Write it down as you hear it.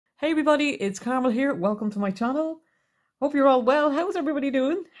Hey everybody, it's Carmel here. Welcome to my channel. Hope you're all well. How's everybody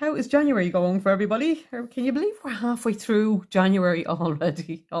doing? How is January going for everybody? Can you believe we're halfway through January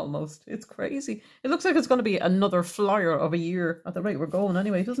already? Almost. It's crazy. It looks like it's going to be another flyer of a year at the rate we're going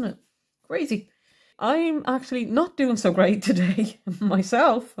anyway, doesn't it? Crazy. I'm actually not doing so great today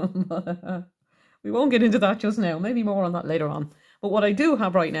myself. We won't get into that just now. Maybe more on that later on. But what I do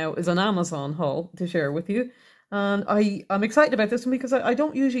have right now is an Amazon haul to share with you. And I'm excited about this one because I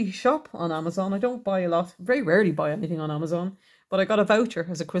don't usually shop on Amazon. I don't buy a lot, very rarely buy anything on Amazon. But I got a voucher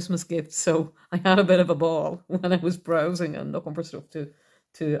as a Christmas gift, so I had a bit of a ball when I was browsing and looking for stuff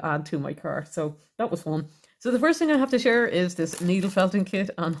to add to my cart. So that was fun. So the first thing I have to share is this needle felting kit,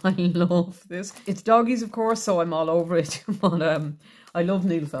 and I love this. It's doggies, of course, so I'm all over it. But I love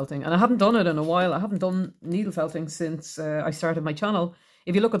needle felting, and I haven't done it in a while. I haven't done needle felting since I started my channel.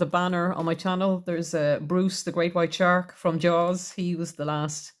 If you look at the banner on my channel, there's Bruce, the great white shark from Jaws. He was the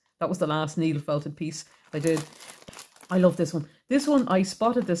last, that was the last needle felted piece I did. I love this one. This one, I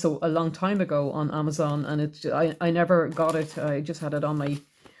spotted this a long time ago on Amazon, and I never got it. I just had it on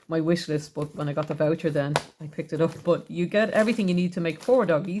my wish list, but when I got the voucher then I picked it up. But you get everything you need to make 4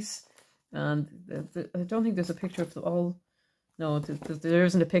 doggies, and I don't think there's a picture of them all. No, there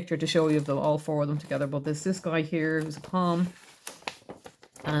isn't a picture to show you of them, all 4 of them together, but there's this guy here who's a pom.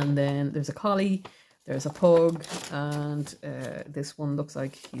 And then there's a collie, there's a pug, and this one looks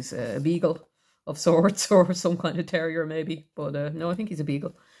like he's a beagle of sorts, or some kind of terrier maybe. But no, I think he's a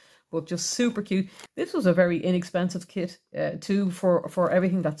beagle. But just super cute. This was a very inexpensive kit too for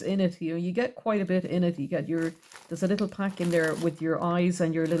everything that's in it. You know, you get quite a bit in it. You get there's a little pack in there with your eyes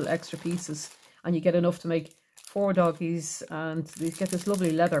and your little extra pieces, and you get enough to make 4 doggies. And you get this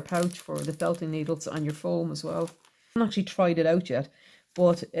lovely leather pouch for the felting needles and your foam as well. I haven't actually tried it out yet.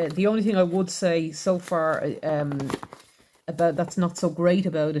 But the only thing I would say so far about that's not so great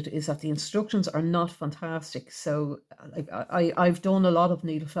about it is that the instructions are not fantastic. So like I've done a lot of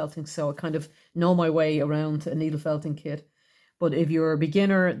needle felting, so I kind of know my way around a needle felting kit. But if you're a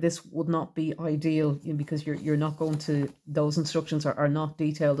beginner, this would not be ideal, because you're not going to, those instructions are not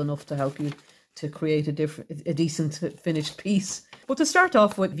detailed enough to help you to create a decent finished piece. But to start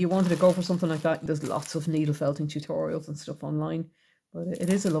off with, if you wanted to go for something like that, there's lots of needle felting tutorials and stuff online. But it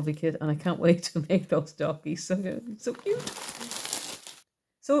is a lovely kit, and I can't wait to make those doggies. So cute.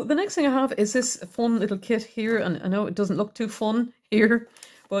 So the next thing I have is this fun little kit here, and I know it doesn't look too fun here,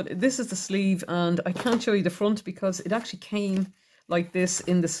 but this is the sleeve, and I can't show you the front because it actually came like this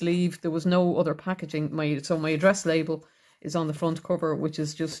in the sleeve. There was no other packaging. So my address label is on the front cover, which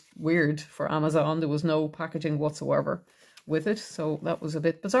is just weird for Amazon. There was no packaging whatsoever with it, so that was a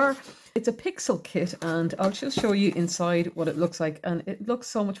bit bizarre. It's a pixel kit, and I'll just show you inside what it looks like, and it looks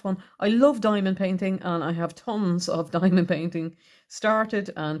so much fun. I love diamond painting, and I have tons of diamond painting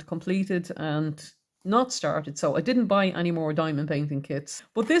started and completed and not started, so I didn't buy any more diamond painting kits.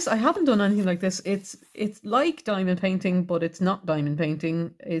 But this, I haven't done anything like this. It's like diamond painting, but it's not diamond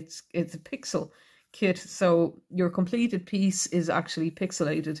painting. It's a pixel kit, so your completed piece is actually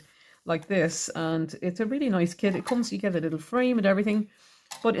pixelated like this, and it's a really nice kit. It comes, you get a little frame and everything,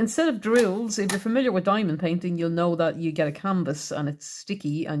 but instead of drills, if you're familiar with diamond painting, you'll know that you get a canvas and it's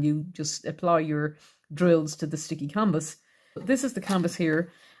sticky, and you just apply your drills to the sticky canvas. This is the canvas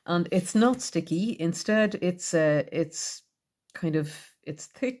here, and it's not sticky. Instead, it's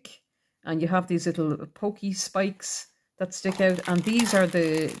thick, and you have these little pokey spikes that stick out, and these are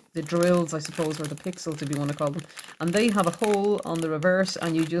the drills, I suppose, or the pixels, if you want to call them, and they have a hole on the reverse,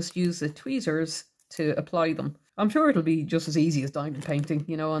 and you just use the tweezers to apply them. I'm sure it'll be just as easy as diamond painting,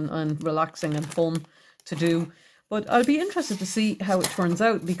 you know, and relaxing and fun to do, but I'll be interested to see how it turns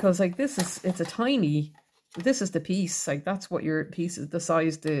out, because like this is the piece, like that's what your piece is, the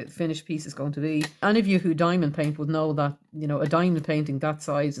size the finished piece is going to be. Any of you who diamond paint would know that, you know, a diamond painting that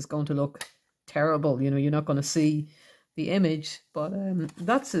size is going to look terrible. You know, you're not going to see the image, but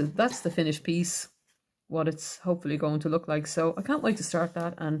that's the finished piece, what it's hopefully going to look like. So I can't wait to start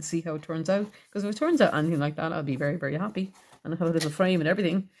that and see how it turns out, because if it turns out anything like that, I'll be very, very happy. And I have a little frame and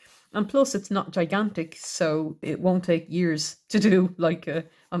everything, and plus it's not gigantic, so it won't take years to do. Like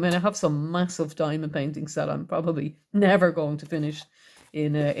I mean, I have some massive diamond paintings that I'm probably never going to finish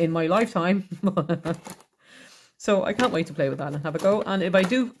in my lifetime. So I can't wait to play with that and have a go. And if I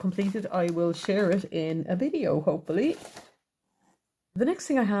do complete it, I will share it in a video, hopefully. The next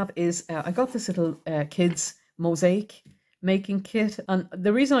thing I have is I got this little kids mosaic making kit. And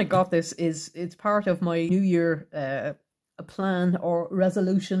the reason I got this is it's part of my New Year plan or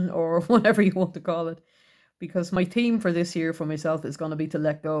resolution, or whatever you want to call it. Because my theme for this year for myself is going to be to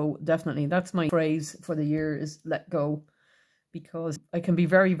let go. Definitely. That's my phrase for the year, is let go. because I can be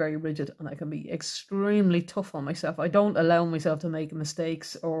very, very rigid and I can be extremely tough on myself. I don't allow myself to make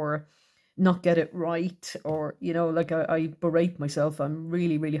mistakes or not get it right, or like I berate myself. I'm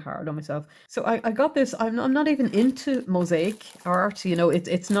really, really hard on myself. So I got this. I'm not even into mosaic art.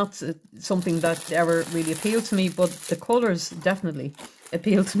 It's not something that ever really appealed to me, but the colors definitely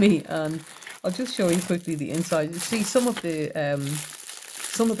appeal to me. And I'll just show you quickly the inside. You see some of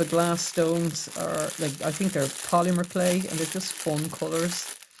the glass stones are like, I think they're polymer clay, and they're just fun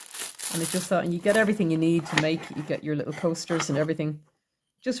colors. And it's just that, and you get everything you need to make. You get your little coasters and everything.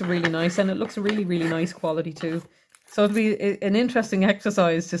 Just really nice, and it looks really, really nice quality too. So it'll be an interesting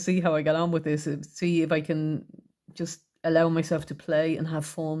exercise to see how I get on with this, see if I can just allow myself to play and have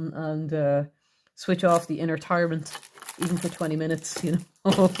fun and switch off the inner tyrant, even for 20 minutes,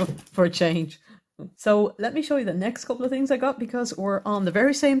 for a change. So let me show you the next couple of things I got, because we're on the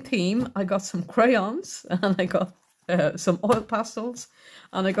very same theme. I got some crayons, and I got some oil pastels,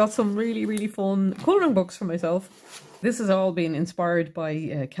 and I got some really, really fun colouring books for myself. This has all been inspired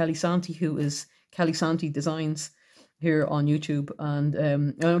by Kelly Santi, who is Kelly Santi Designs here on YouTube. And I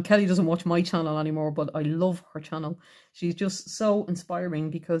know Kelly doesn't watch my channel anymore, but I love her channel. She's just so inspiring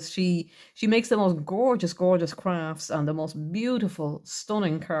because she makes the most gorgeous, gorgeous crafts and the most beautiful,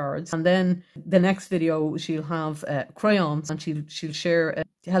 stunning cards. And then the next video, she'll have crayons, and she'll share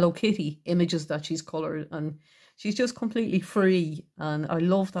Hello Kitty images that she's coloured, and she's just completely free, and I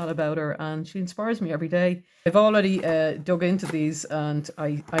love that about her, and she inspires me every day. I've already dug into these, and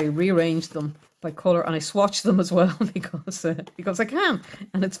I rearranged them by colour, and I swatch them as well because I can,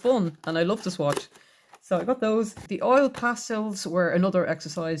 and it's fun, and I love to swatch. So I got those. The oil pastels were another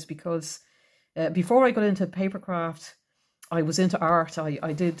exercise because before I got into papercraft, I was into art.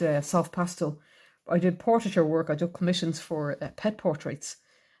 I did soft pastel. I did portraiture work. I took commissions for pet portraits.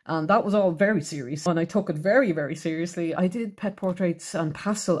 And that was all very serious, and I took it very, very seriously. I did pet portraits and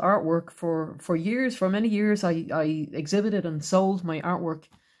pastel artwork for years. For many years, I exhibited and sold my artwork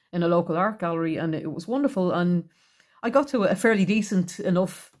in a local art gallery, and it was wonderful. And I got to a fairly decent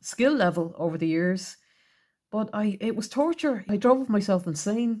enough skill level over the years, but it was torture. I drove myself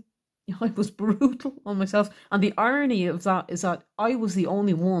insane. I was brutal on myself. And the irony of that is that I was the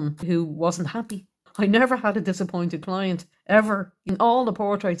only one who wasn't happy. I never had a disappointed client, ever. In all the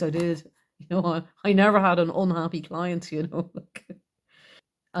portraits I did, I never had an unhappy client,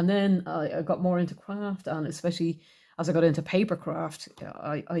 And then I got more into craft, and especially as I got into paper craft,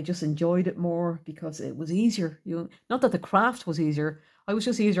 I just enjoyed it more because it was easier. Not that the craft was easier, I was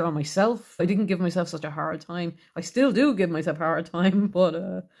just easier on myself. I didn't give myself such a hard time. I still do give myself a hard time,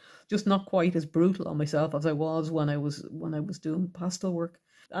 but just not quite as brutal on myself as I was when I was doing pastel work.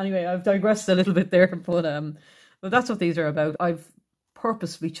 Anyway, I've digressed a little bit there, but that's what these are about. I've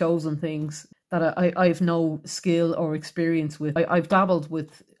purposely chosen things that I have no skill or experience with. I've dabbled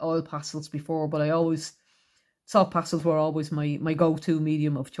with oil pastels before, but soft pastels were always my go-to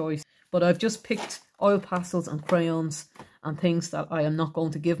medium of choice. But I've just picked oil pastels and crayons and things that I am not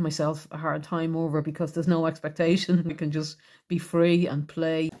going to give myself a hard time over because there's no expectation. I can just be free and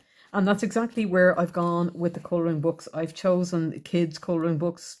play. And that's exactly where I've gone with the colouring books. I've chosen kids' colouring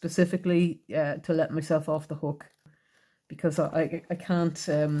books specifically to let myself off the hook, because I can't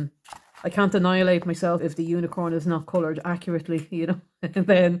annihilate myself if the unicorn is not coloured accurately, and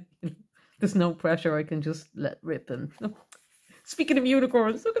then there's no pressure. I can just let rip. And speaking of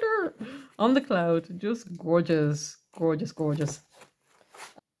unicorns, look at her on the cloud, just gorgeous, gorgeous, gorgeous.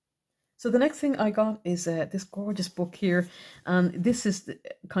 So the next thing I got is this gorgeous book here, and this is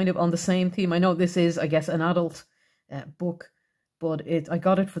kind of on the same theme. I know this is, I guess, an adult book, but I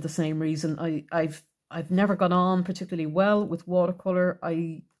got it for the same reason. I've never got on particularly well with watercolor.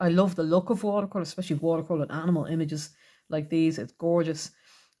 I love the look of watercolor, especially watercolor and animal images like these. It's gorgeous,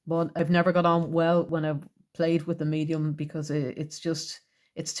 but I've never got on well when I've played with the medium because it's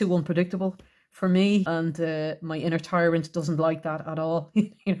too unpredictable for me, and my inner tyrant doesn't like that at all.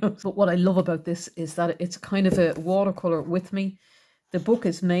 But what I love about this is that it's kind of a watercolor with me. The book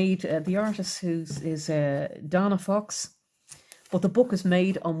is made, the artist is Donna Fox, but the book is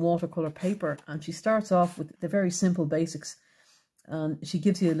made on watercolor paper, and she starts off with the very simple basics, and she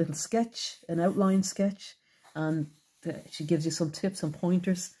gives you a little sketch, an outline sketch, and she gives you some tips and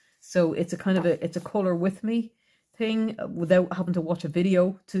pointers. So it's a color with me thing without having to watch a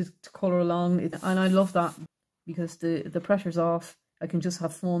video to color along, and I love that because the pressure's off. I can just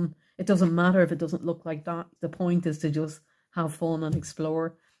have fun. It doesn't matter if it doesn't look like that. The point is to just have fun and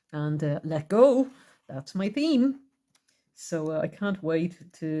explore and let go. That's my theme. So I can't wait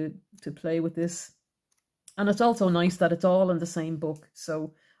to play with this. And it's also nice that it's all in the same book,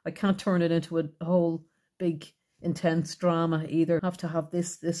 so I can't turn it into a whole big intense drama. Either have to have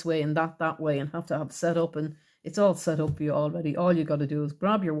this way and that way, and have to have set up, and it's all set up for you already. All you got to do is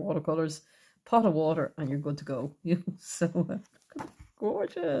grab your watercolors, pot of water, and you're good to go. So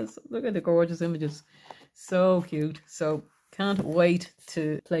gorgeous. Look at the gorgeous images. So cute. So can't wait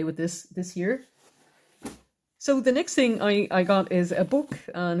to play with this year. So the next thing I got is a book,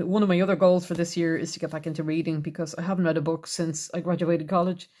 and one of my other goals for this year is to get back into reading, because I haven't read a book since I graduated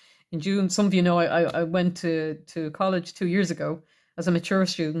college in June. Some of you know I went to college 2 years ago as a mature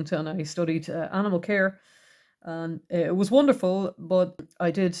student, and I studied animal care, and it was wonderful, but I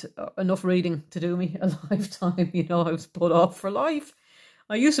did enough reading to do me a lifetime. I was put off for life.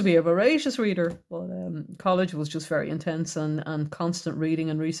 I used to be a voracious reader, but college was just very intense and constant reading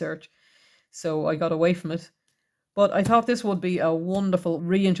and research, so I got away from it. But I thought this would be a wonderful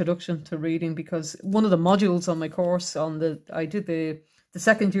reintroduction to reading, because one of the modules on my course I did the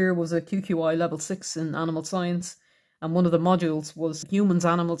second year was a QQI level 6 in animal science, and one of the modules was humans,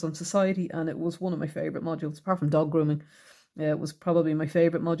 animals and society, and it was one of my favourite modules, apart from dog grooming. It was probably my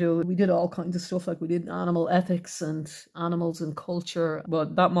favourite module. We did all kinds of stuff, like we did animal ethics and animals and culture,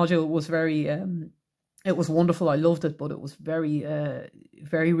 but that module was very it was wonderful. I loved it, but it was very,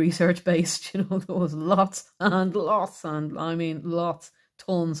 very research based. There was lots and lots, and I mean lots,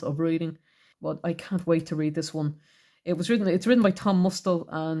 tons of reading. But I can't wait to read this one. It's written by Tom Mustel,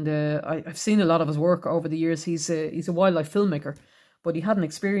 and I've seen a lot of his work over the years. He's a wildlife filmmaker, but he had an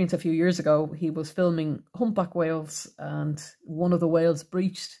experience a few years ago. He was filming humpback whales, and one of the whales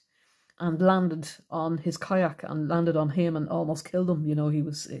breached and landed on his kayak and landed on him and almost killed him. He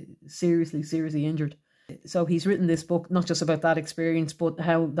was seriously injured. So he's written this book not just about that experience, but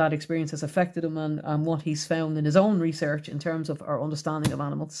how that experience has affected him, and what he's found in his own research in terms of our understanding of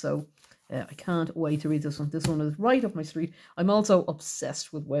animals. So I can't wait to read this one. This one is right up my street. I'm also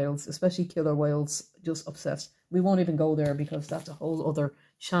obsessed with whales, especially killer whales, just obsessed. We won't even go there, because that's a whole other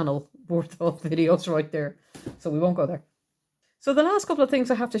channel worth of videos right there. So we won't go there. So the last couple of things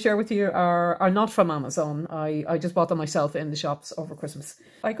I have to share with you are not from Amazon. I just bought them myself in the shops over Christmas.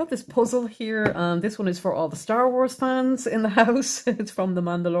 I got this puzzle here, and this one is for all the Star Wars fans in the house. It's from The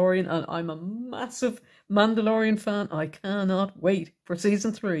Mandalorian, and I'm a massive Mandalorian fan. I cannot wait for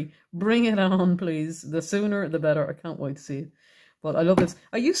season 3. Bring it on, please. The sooner, the better. I can't wait to see it. But I love this.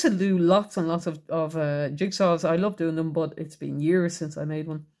 I used to do lots and lots of jigsaws. I love doing them, but it's been years since I made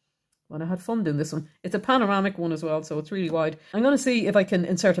one. And I had fun doing this one. It's a panoramic one as well, so it's really wide. I'm going to see if I can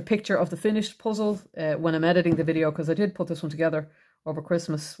insert a picture of the finished puzzle when I'm editing the video, because I did put this one together over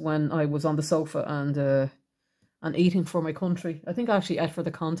Christmas when I was on the sofa and eating for my country. I think I actually ate for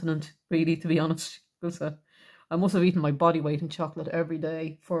the continent, really, to be honest. Because I must have eaten my body weight in chocolate every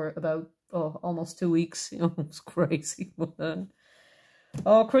day for about almost 2 weeks. It was crazy.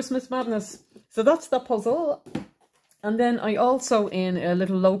 Oh, Christmas madness. So that's the puzzle. And then I also, in a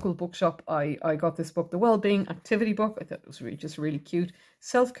little local bookshop, I got this book, the Wellbeing Activity Book. I thought it was just really cute.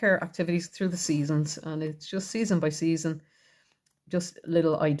 Self-care activities through the seasons. And it's just season by season, just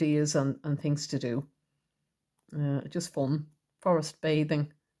little ideas and things to do. Just fun. Forest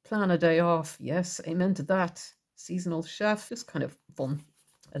bathing. Plan a day off. Yes, amen to that. Seasonal chef. Just kind of fun.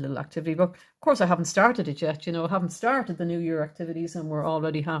 A little activity book. Of course, I haven't started it yet. I haven't started the New Year activities, and we're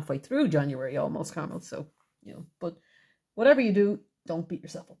already halfway through January almost, Carmel. So, but whatever you do, don't beat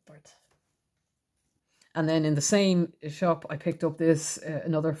yourself up for it. And then in the same shop, I picked up this,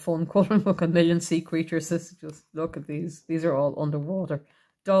 another fun colouring book, A Million Sea Creatures. Just look at these. These are all underwater.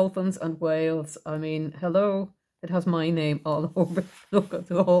 Dolphins and whales. I mean, hello. It has my name all over it. Look at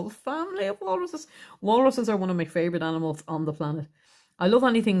the whole family of walruses. Walruses are one of my favourite animals on the planet. I love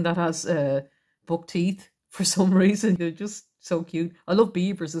anything that has buck teeth for some reason. They're just so cute. I love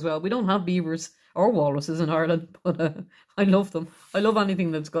beavers as well. We don't have beavers or walruses in Ireland, but I love them. I love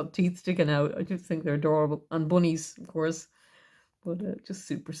anything that's got teeth sticking out. I just think they're adorable. And bunnies, of course. But just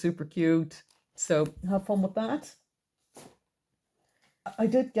super cute. So have fun with that. I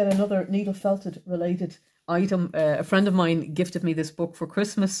did get another needle felted related item. A friend of mine gifted me this book for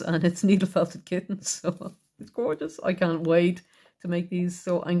Christmas, and it's needle felted kittens. So it's gorgeous. I can't wait to make these.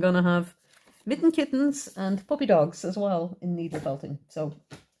 So I'm going to have mitten kittens and puppy dogs as well in needle felting. So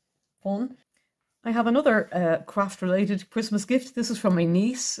fun. I have another craft-related Christmas gift. This is from my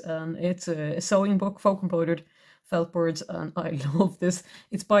niece, and it's a sewing book, folk embroidered felt birds, and I love this.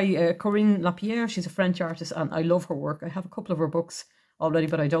 It's by Corinne Lapierre. She's a French artist, and I love her work. I have a couple of her books already,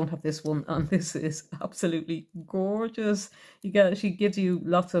 but I don't have this one, and this is absolutely gorgeous. She gives you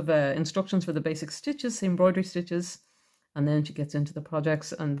lots of instructions for the basic stitches, embroidery stitches, and then she gets into the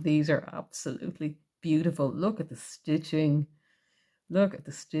projects, and these are absolutely beautiful. Look at the stitching. Look at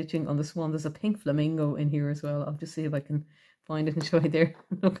the stitching on this one. There's a pink flamingo in here as well. I'll just see if I can find it and show you there.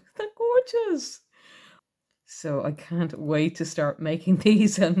 Look, they're gorgeous. So I can't wait to start making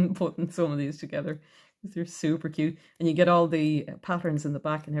these and putting some of these together. They're super cute. And you get all the patterns in the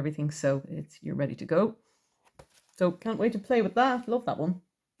back and everything. So you're ready to go. So can't wait to play with that. Love that one.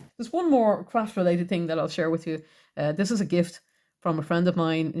 There's one more craft related thing that I'll share with you. This is a gift from a friend of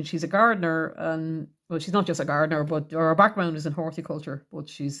mine, and she's a gardener, and well, she's not just a gardener, but her background is in horticulture, but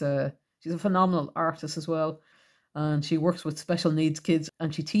she's a phenomenal artist as well, and she works with special needs kids,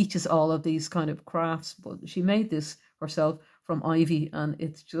 and she teaches all of these kind of crafts. But she made this herself from ivy, and I think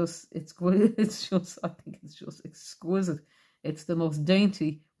it's just exquisite. It's the most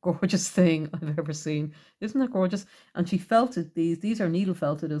dainty, gorgeous thing I've ever seen. Isn't that gorgeous? And she felted these are needle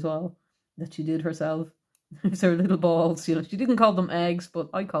felted as well, that she did herself. These are little balls, you know. She didn't call them eggs, but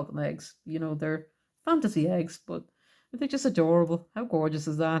I call them eggs. You know, they're fantasy eggs, but they're just adorable. How gorgeous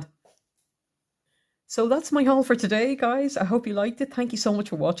is that? So that's my haul for today, guys. I hope you liked it. Thank you so much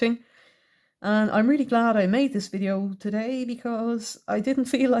for watching. And I'm really glad I made this video today, because I didn't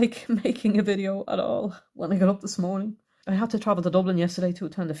feel like making a video at all when I got up this morning. I had to travel to Dublin yesterday to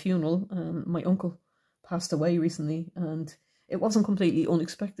attend a funeral. My uncle passed away recently, and it wasn't completely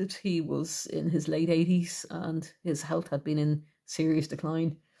unexpected. He was in his late 80s and his health had been in serious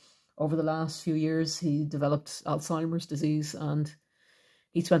decline. Over the last few years, he developed Alzheimer's disease, and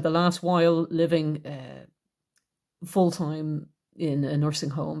he spent the last while living full-time in a nursing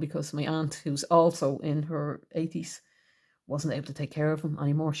home, because my aunt, who's also in her 80s, wasn't able to take care of him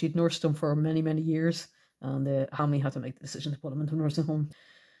anymore. She'd nursed him for many, many years, and the family had to make the decision to put him into a nursing home.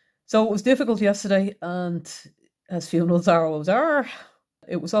 So it was difficult yesterday, and as funerals always are.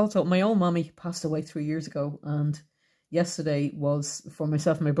 It was also, my own mummy passed away 3 years ago, and yesterday was, for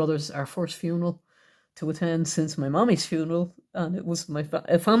myself and my brothers, our first funeral to attend since my mummy's funeral, and it was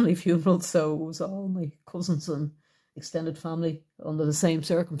a family funeral, so it was all my cousins and extended family under the same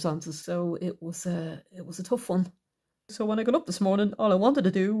circumstances. So it was a tough one. So when I got up this morning, all I wanted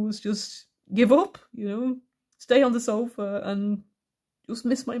to do was just give up, you know, stay on the sofa and just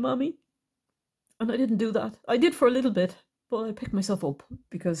miss my mummy. And I didn't do that. I did for a little bit, but I picked myself up,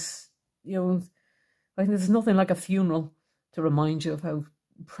 because, you know, I think there's nothing like a funeral to remind you of how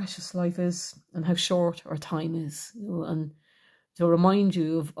precious life is and how short our time is, you know, and to remind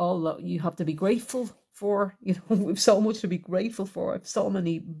you of all that you have to be grateful for. You know, we've so much to be grateful for. I have so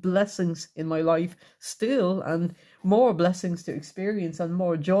many blessings in my life still, and more blessings to experience and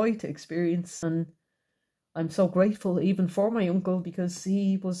more joy to experience. And I'm so grateful even for my uncle, because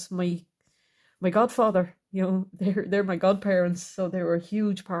he was my godfather. You know, they're my godparents, so they were a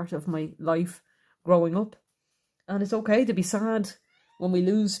huge part of my life growing up. And it's okay to be sad when we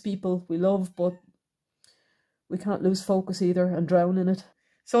lose people we love, but we can't lose focus either and drown in it.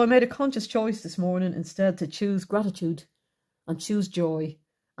 So I made a conscious choice this morning instead to choose gratitude and choose joy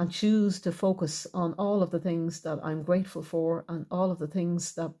and choose to focus on all of the things that I'm grateful for and all of the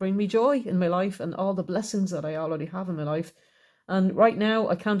things that bring me joy in my life and all the blessings that I already have in my life. And right now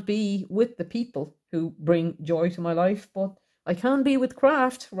I can't be with the people who bring joy to my life, but I can be with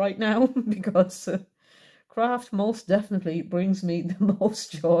craft right now, because craft most definitely brings me the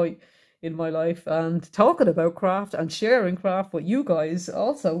most joy in my life. And talking about craft and sharing craft with you guys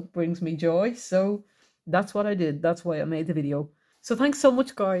also brings me joy. So that's what I did. That's why I made the video. So thanks so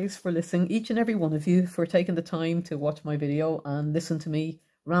much, guys, for listening, each and every one of you, for taking the time to watch my video and listen to me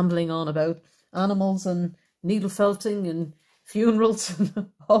rambling on about animals and needle felting and funerals and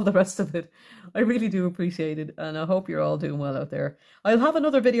all the rest of it. I really do appreciate it, and I hope you're all doing well out there. I'll have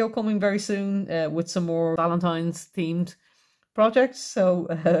another video coming very soon with some more Valentine's themed projects, so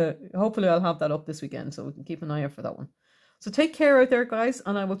hopefully I'll have that up this weekend, so we can keep an eye out for that one. So take care out there, guys,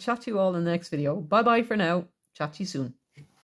 and I will chat to you all in the next video. Bye bye for now. Chat to you soon.